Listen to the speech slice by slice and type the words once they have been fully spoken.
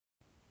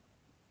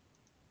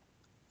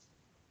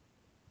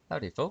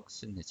Howdy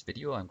folks, in this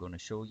video I'm going to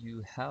show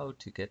you how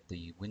to get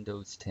the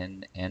Windows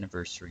 10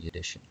 Anniversary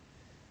Edition.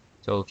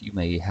 So if you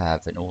may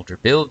have an older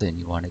build and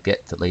you want to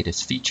get the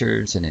latest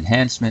features and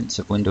enhancements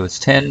of Windows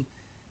 10,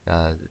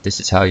 this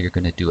is how you're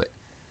going to do it.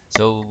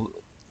 So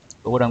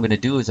what I'm going to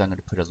do is I'm going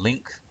to put a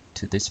link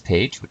to this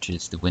page, which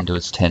is the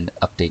Windows 10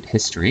 Update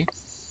History.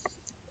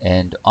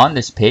 And on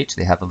this page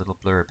they have a little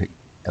blurb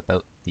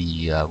about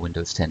the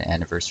Windows 10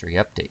 Anniversary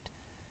Update.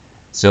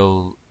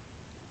 So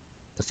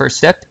the first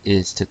step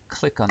is to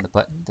click on the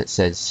button that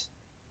says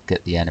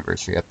get the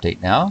anniversary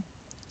update now.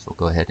 So we'll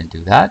go ahead and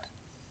do that.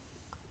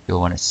 You'll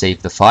want to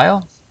save the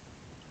file.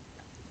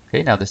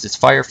 Okay, now this is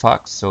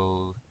Firefox,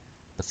 so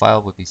the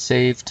file will be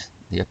saved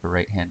in the upper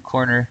right hand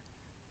corner.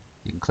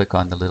 You can click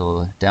on the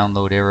little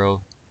download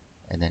arrow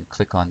and then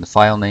click on the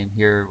file name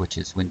here, which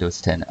is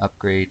Windows 10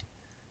 Upgrade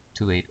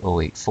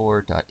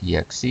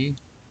 28084.exe.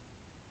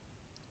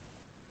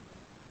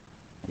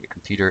 Your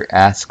computer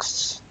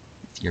asks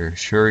if you're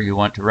sure you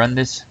want to run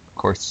this. Of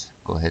course,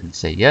 go ahead and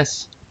say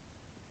yes.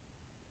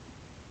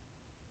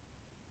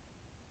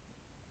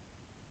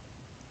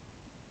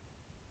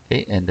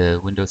 Okay, and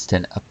the Windows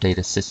 10 Update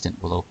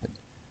Assistant will open.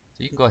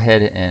 So you can go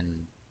ahead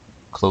and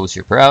close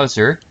your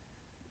browser.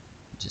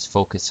 Just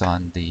focus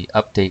on the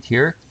update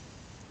here.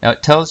 Now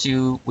it tells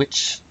you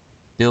which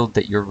build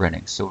that you're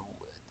running. So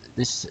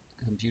this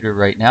computer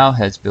right now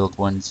has build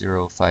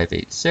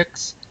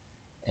 10586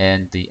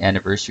 and the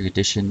anniversary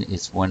edition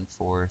is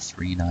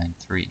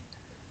 14393.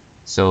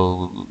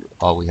 So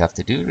all we have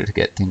to do to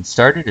get things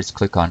started is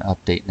click on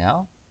Update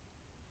Now.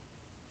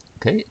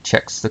 Okay, it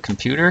checks the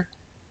computer.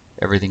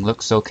 Everything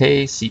looks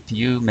okay.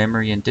 CPU,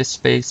 memory, and disk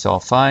space, all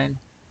fine.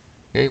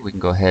 Okay, we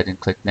can go ahead and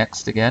click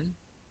Next again.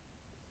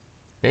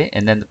 Okay,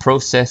 and then the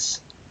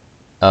process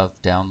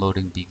of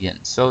downloading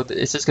begins. So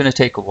this is going to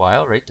take a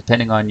while, right?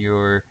 Depending on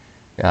your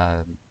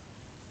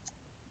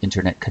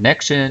internet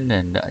connection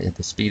and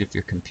the speed of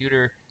your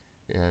computer,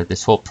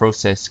 this whole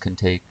process can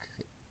take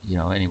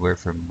anywhere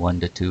from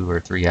 1 to 2 or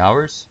 3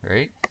 hours,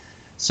 right?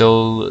 So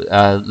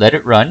let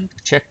it run.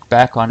 Check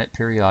back on it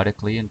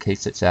periodically in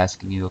case it's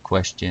asking you a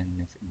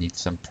question, if it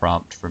needs some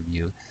prompt from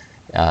you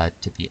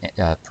to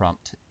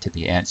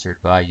be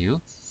answered by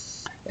you.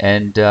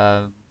 And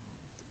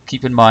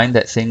keep in mind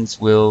that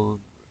things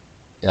will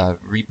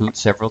reboot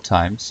several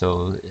times,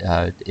 so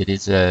it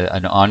is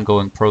an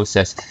ongoing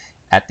process.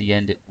 At the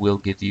end, it will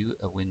give you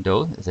a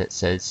window that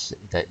says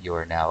that you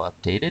are now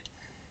updated.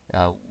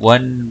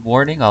 One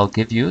warning I'll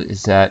give you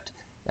is that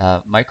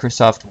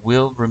Microsoft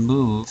will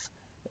remove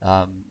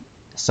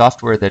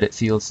software that it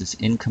feels is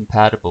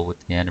incompatible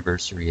with the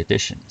Anniversary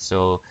Edition.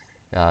 So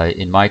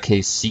in my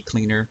case,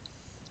 CCleaner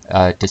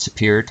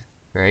disappeared,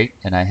 right?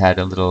 And I had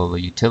a little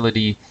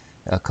utility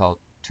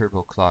called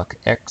TurboClock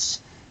X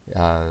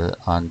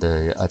on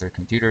the other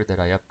computer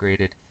that I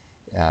upgraded.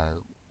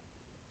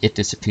 It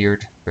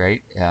disappeared,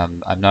 right?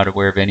 I'm not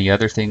aware of any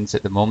other things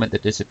at the moment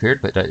that disappeared,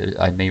 but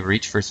I may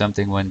reach for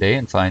something one day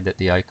and find that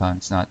the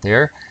icon's not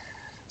there.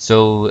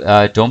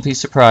 So don't be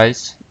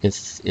surprised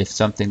if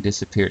something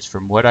disappears.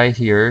 From what I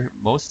hear,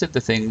 most of the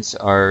things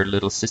are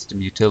little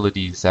system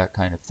utilities, that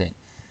kind of thing.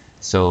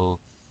 So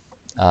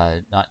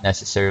not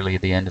necessarily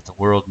the end of the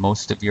world.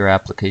 Most of your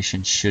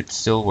applications should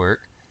still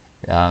work.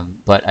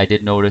 But I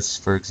did notice,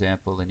 for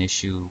example, an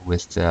issue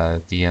with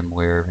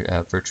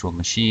VMware virtual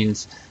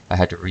machines. I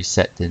had to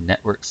reset the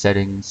network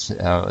settings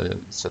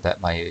so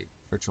that my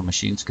virtual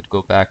machines could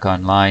go back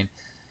online.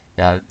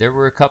 There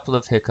were a couple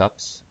of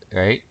hiccups,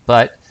 right?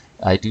 But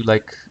I do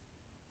like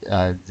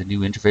the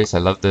new interface. I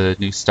love the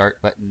new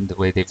start button. The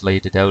way they've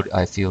laid it out,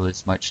 I feel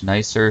is much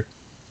nicer.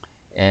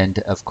 And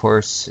of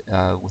course,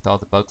 with all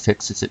the bug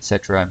fixes,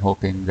 etc., I'm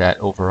hoping that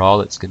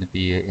overall it's going to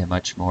be a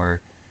much more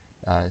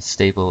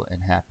stable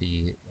and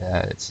happy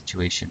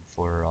situation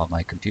for all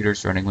my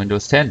computers running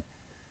Windows 10.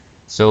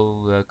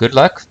 So good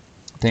luck.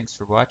 Thanks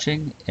for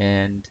watching,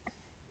 and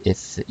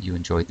if you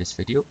enjoyed this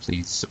video,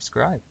 please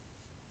subscribe.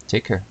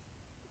 Take care.